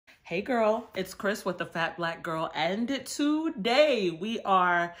Hey girl, it's Chris with the Fat Black Girl, and today we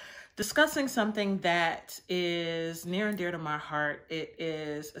are discussing something that is near and dear to my heart. It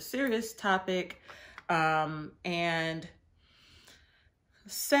is a serious topic and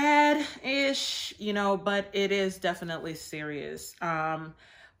sad-ish, but it is definitely serious.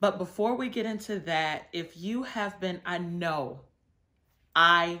 But before we get into that, if you have been, I know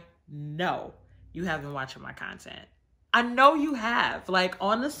you have been watching my content. I know you have, like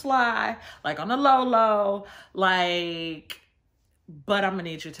on the sly, like on the low, but I'm gonna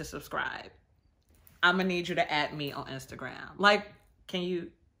need you to subscribe. I'm gonna need you to add me on Instagram. Can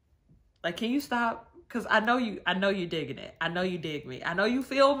you stop? Cause I know you digging it. I know you dig me. I know you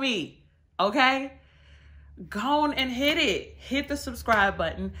feel me, okay? Go on and hit it. Hit the subscribe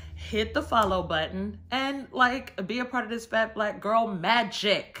button, hit the follow button, and be a part of this Fat Black Girl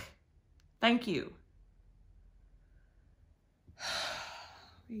magic. Thank you.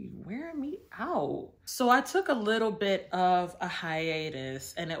 You wearing me out. So I took a little bit of a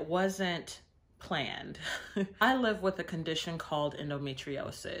hiatus and it wasn't planned. I live with a condition called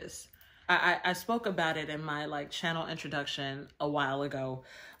endometriosis. I spoke about it in my channel introduction a while ago,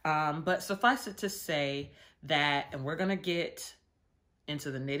 but suffice it to say that, and we're gonna get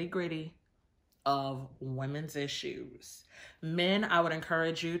into the nitty gritty of women's issues. Men, I would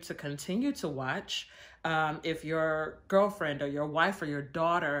encourage you to continue to watch. If your girlfriend or your wife or your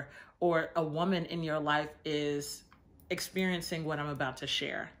daughter or a woman in your life is experiencing what I'm about to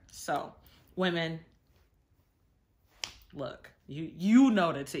share. So women, look, you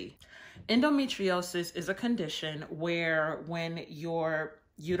know the tea. Endometriosis is a condition where when your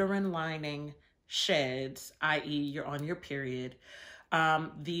uterine lining sheds, i.e. you're on your period,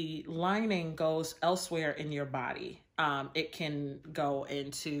 the lining goes elsewhere in your body. It can go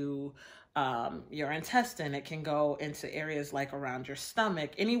into your intestine. It can go into areas like around your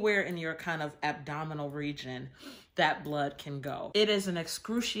stomach, anywhere in your kind of abdominal region that blood can go. It is an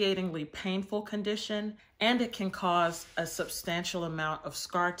excruciatingly painful condition, and it can cause a substantial amount of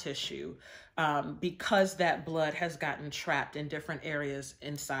scar tissue because that blood has gotten trapped in different areas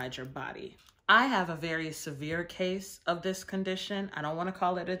inside your body. I have a very severe case of this condition. I don't want to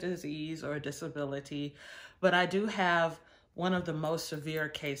call it a disease or a disability, but I do have one of the most severe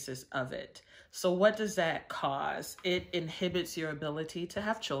cases of it. So what does that cause? It inhibits your ability to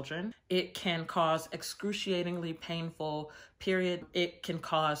have children. It can cause excruciatingly painful period. It can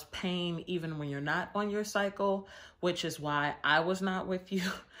cause pain even when you're not on your cycle, which is why I was not with you.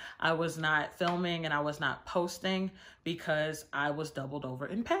 I was not filming and I was not posting because I was doubled over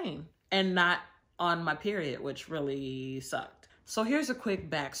in pain and not on my period, which really sucked. So here's a quick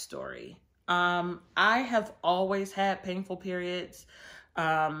backstory. I have always had painful periods,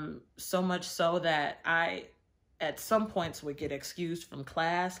 so much so that I, at some points, would get excused from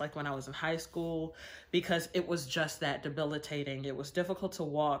class, like when I was in high school, because it was just that debilitating. It was difficult to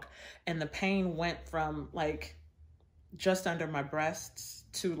walk, and the pain went from just under my breasts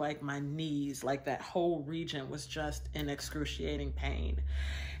to my knees. That whole region was just in excruciating pain.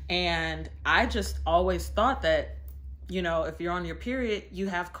 And I just always thought that, if you're on your period, you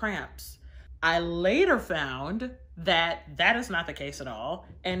have cramps. I later found that that is not the case at all,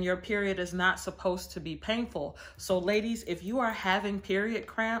 and your period is not supposed to be painful. So ladies, if you are having period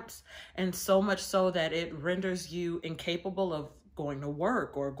cramps, and so much so that it renders you incapable of going to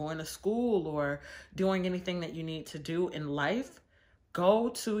work or going to school or doing anything that you need to do in life, go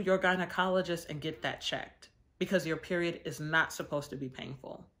to your gynecologist and get that checked, because your period is not supposed to be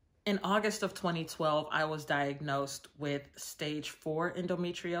painful. In August of 2012, I was diagnosed with stage 4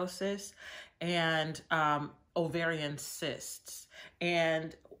 endometriosis and ovarian cysts.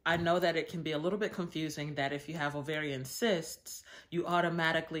 And I know that it can be a little bit confusing that if you have ovarian cysts, you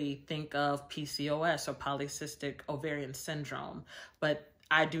automatically think of PCOS or polycystic ovarian syndrome. But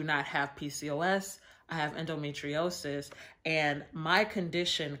I do not have PCOS. I have endometriosis, and my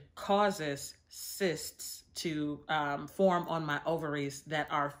condition causes cysts to form on my ovaries that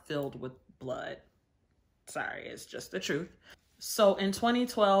are filled with blood. Sorry, it's just the truth. So in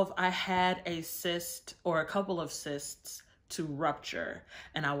 2012, I had a cyst or a couple of cysts to rupture,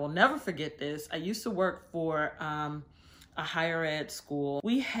 and I will never forget this. I used to work for a higher ed school.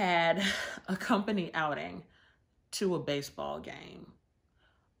 We had a company outing to a baseball game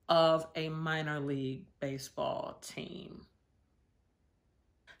of a minor league baseball team.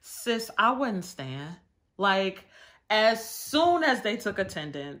 Sis, I wouldn't stand. As soon as they took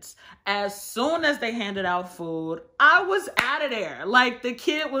attendance, as soon as they handed out food, I was out of there. The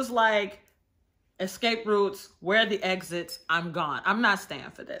kid was like, escape routes, where are the exits? I'm gone. I'm not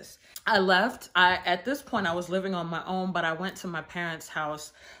staying for this. I left. At this point, I was living on my own, but I went to my parents'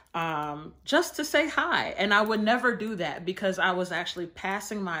 house just to say hi. And I would never do that because I was actually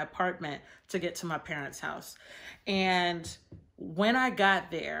passing my apartment to get to my parents' house. And when I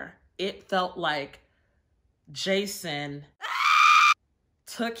got there, it felt like Jason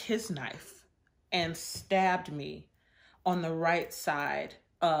took his knife and stabbed me on the right side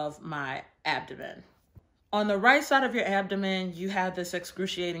of my abdomen. On the right side of your abdomen, you have this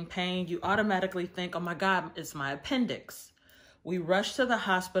excruciating pain. You automatically think, oh my God, it's my appendix. We rushed to the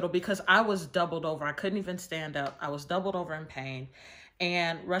hospital because I was doubled over. I couldn't even stand up. I was doubled over in pain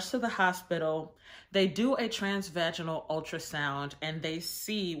and rushed to the hospital. They do a transvaginal ultrasound and they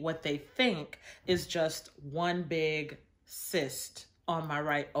see what they think is just one big cyst on my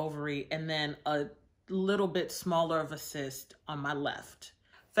right ovary and then a little bit smaller of a cyst on my left.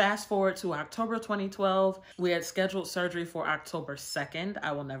 Fast forward to October 2012, we had scheduled surgery for October 2nd.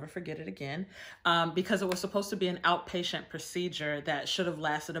 I will never forget it again because it was supposed to be an outpatient procedure that should have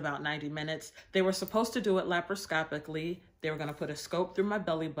lasted about 90 minutes. They were supposed to do it laparoscopically. They were going to put a scope through my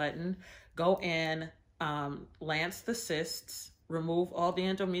belly button, go in, lance the cysts, remove all the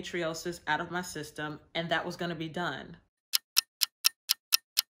endometriosis out of my system, and that was going to be done.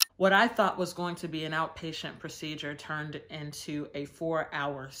 What I thought was going to be an outpatient procedure turned into a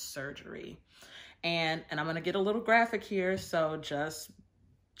 4-hour surgery. And I'm going to get a little graphic here. So just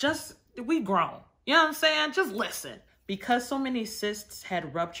we grown. You know what I'm saying? Just listen. Because so many cysts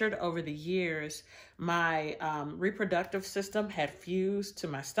had ruptured over the years, my reproductive system had fused to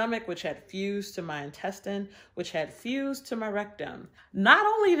my stomach, which had fused to my intestine, which had fused to my rectum. Not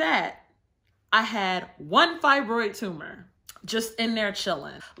only that, I had one fibroid tumor just in there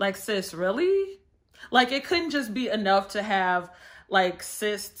chilling. Like, sis, really? Like, it couldn't just be enough to have like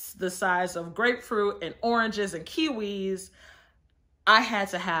cysts the size of grapefruit and oranges and kiwis. I had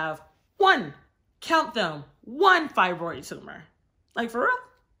to have one, count them, one fibroid tumor. Like, for real?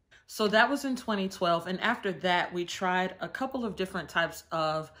 So that was in 2012. And after that, we tried a couple of different types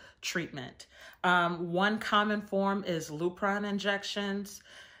of treatment. One common form is Lupron injections.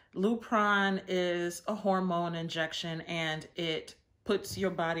 Lupron is a hormone injection and it puts your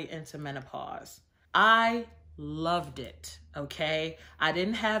body into menopause. I loved it, okay? I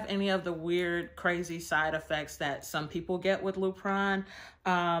didn't have any of the weird, crazy side effects that some people get with Lupron.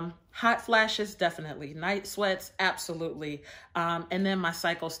 Hot flashes, definitely. Night sweats, absolutely. And then my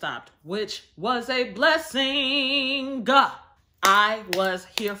cycle stopped, which was a blessing. I was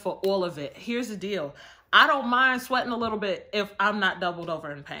here for all of it. Here's the deal. I don't mind sweating a little bit if I'm not doubled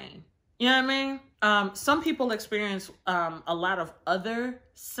over in pain. You know what I mean? Some people experience a lot of other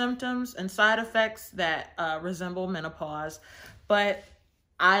symptoms and side effects that resemble menopause, but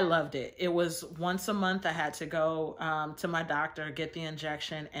I loved it. It was once a month I had to go to my doctor, get the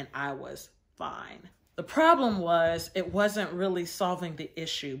injection, and I was fine. The problem was it wasn't really solving the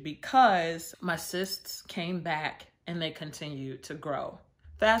issue because my cysts came back and they continued to grow.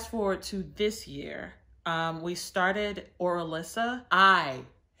 Fast forward to this year. We started Oralissa. I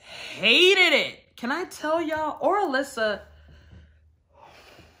hated it. Can I tell y'all, Oralissa,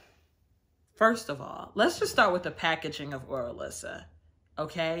 first of all, let's just start with the packaging of Oralissa,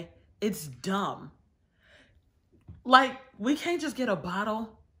 okay? It's dumb. Like, we can't just get a bottle.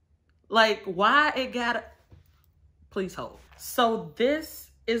 Like, why it gotta, please hold. So this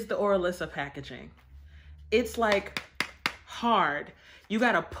is the Oralissa packaging. It's like hard. You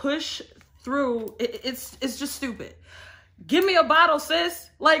gotta push through. It's just stupid. Give me a bottle, sis.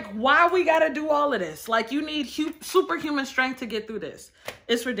 Like, why we gotta do all of this? Like, you need superhuman strength to get through this.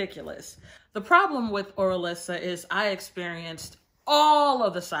 It's ridiculous. The problem with Oralissa is I experienced all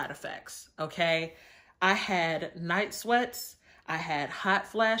of the side effects, okay? I had night sweats, I had hot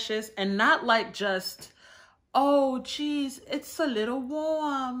flashes, and not like just, oh, geez, it's a little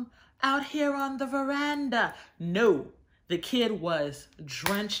warm out here on the veranda. No. The kid was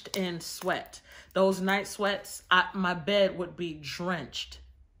drenched in sweat. Those night sweats, my bed would be drenched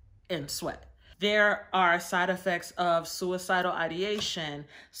in sweat. There are side effects of suicidal ideation,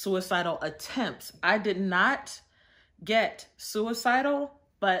 suicidal attempts. I did not get suicidal,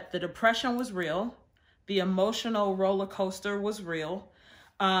 but the depression was real. The emotional roller coaster was real.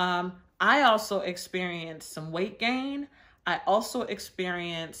 I also experienced some weight gain. I also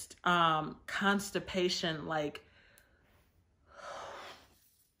experienced constipation, like,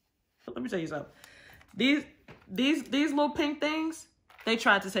 let me tell you something. These little pink things, they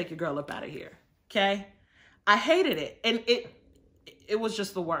tried to take your girl up out of here, okay? I hated it, and it was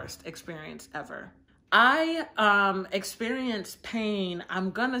just the worst experience ever. I experienced pain,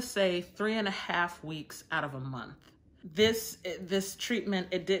 I'm gonna say 3.5 weeks out of a month. This treatment,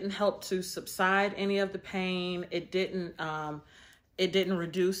 it didn't help to subside any of the pain. It didn't It didn't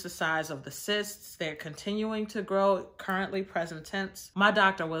reduce the size of the cysts. They're continuing to grow, currently present tense. My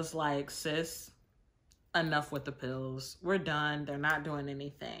doctor was like, sis, enough with the pills. We're done. They're not doing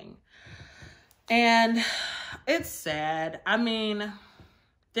anything. And it's sad. I mean,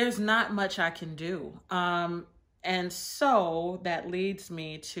 there's not much I can do. And so that leads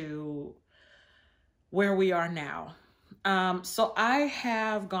me to where we are now. So I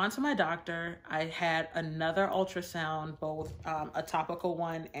have gone to my doctor. I had another ultrasound, both a topical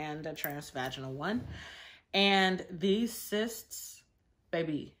one and a transvaginal one. And these cysts,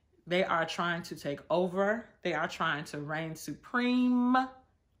 baby, they are trying to take over. They are trying to reign supreme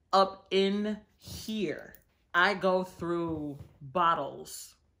up in here. I go through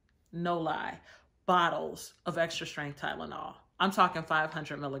bottles, no lie, bottles of extra strength Tylenol. I'm talking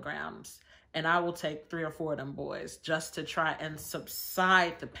 500 milligrams. And I will take 3 or 4 of them boys just to try and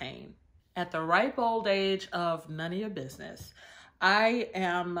subside the pain. At the ripe old age of none of your business, I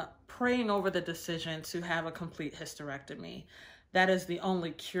am praying over the decision to have a complete hysterectomy. That is the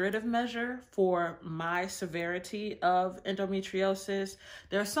only curative measure for my severity of endometriosis.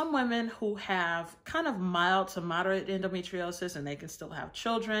 There are some women who have kind of mild to moderate endometriosis and they can still have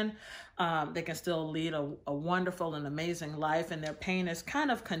children. They can still lead a wonderful and amazing life, and their pain is kind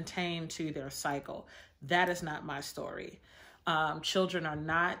of contained to their cycle. That is not my story. Children are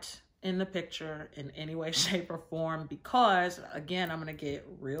not in the picture in any way, shape, or form because, again, I'm going to get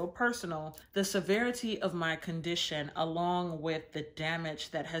real personal. The severity of my condition, along with the damage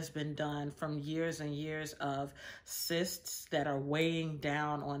that has been done from years and years of cysts that are weighing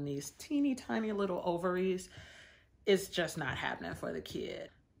down on these teeny tiny little ovaries, is just not happening for the kid.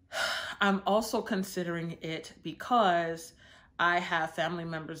 I'm also considering it because I have family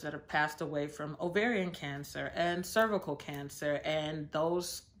members that have passed away from ovarian cancer and cervical cancer, and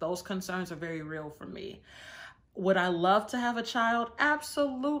those concerns are very real for me. Would I love to have a child?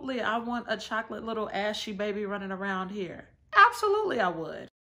 Absolutely. I want a chocolate little ashy baby running around here. Absolutely, I would.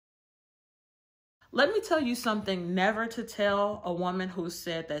 Let me tell you something never to tell a woman who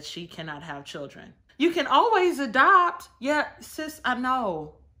said that she cannot have children. You can always adopt. Yeah, sis, I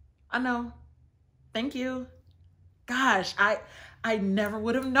know. Thank you. Gosh, I never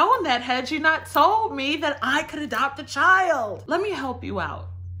would have known that had you not told me that I could adopt a child. Let me help you out.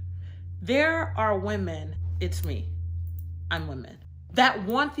 There are women, it's me, I'm women, that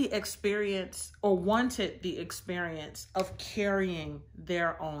want the experience or wanted the experience of carrying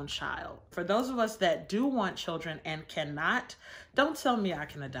their own child. For those of us that do want children and cannot, don't tell me I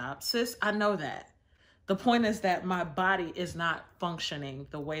can adopt. Sis, I know that. The point is that my body is not functioning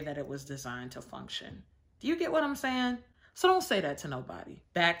the way that it was designed to function. Do you get what I'm saying? So don't say that to nobody.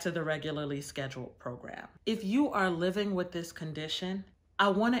 Back to the regularly scheduled program. If you are living with this condition, I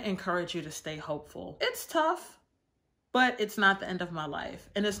want to encourage you to stay hopeful. It's tough, but it's not the end of my life,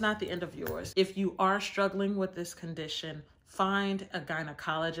 and it's not the end of yours. If you are struggling with this condition, find a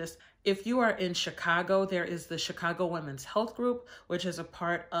gynecologist. If you are in Chicago, there is the Chicago Women's Health Group, which is a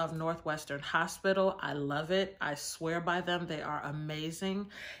part of Northwestern Hospital. I love it. I swear by them. They are amazing.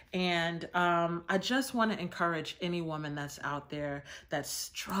 And I just want to encourage any woman that's out there that's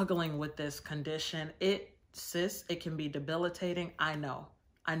struggling with this condition. Sis, it can be debilitating. I know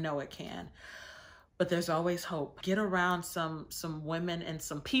it can. But there's always hope. Get around some women and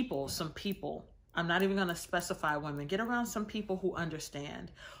some people. I'm not even going to specify women. Get around some people who understand,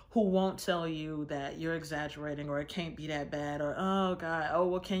 who won't tell you that you're exaggerating or it can't be that bad or, oh God, oh,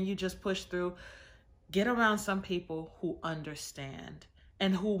 well, can you just push through? Get around some people who understand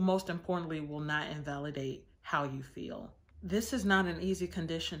and who, most importantly, will not invalidate how you feel. This is not an easy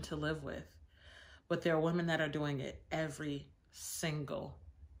condition to live with, but there are women that are doing it every single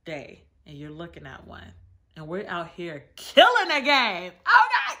day, and you're looking at one, and we're out here killing the game.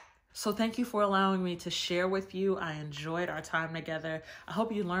 Okay. So thank you for allowing me to share with you. I enjoyed our time together. I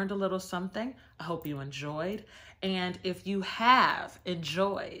hope you learned a little something. I hope you enjoyed. And if you have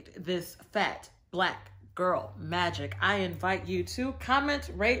enjoyed this fat Black girl magic, I invite you to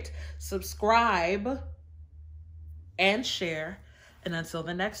comment, rate, subscribe, and share. And until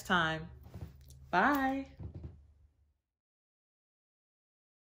the next time, bye.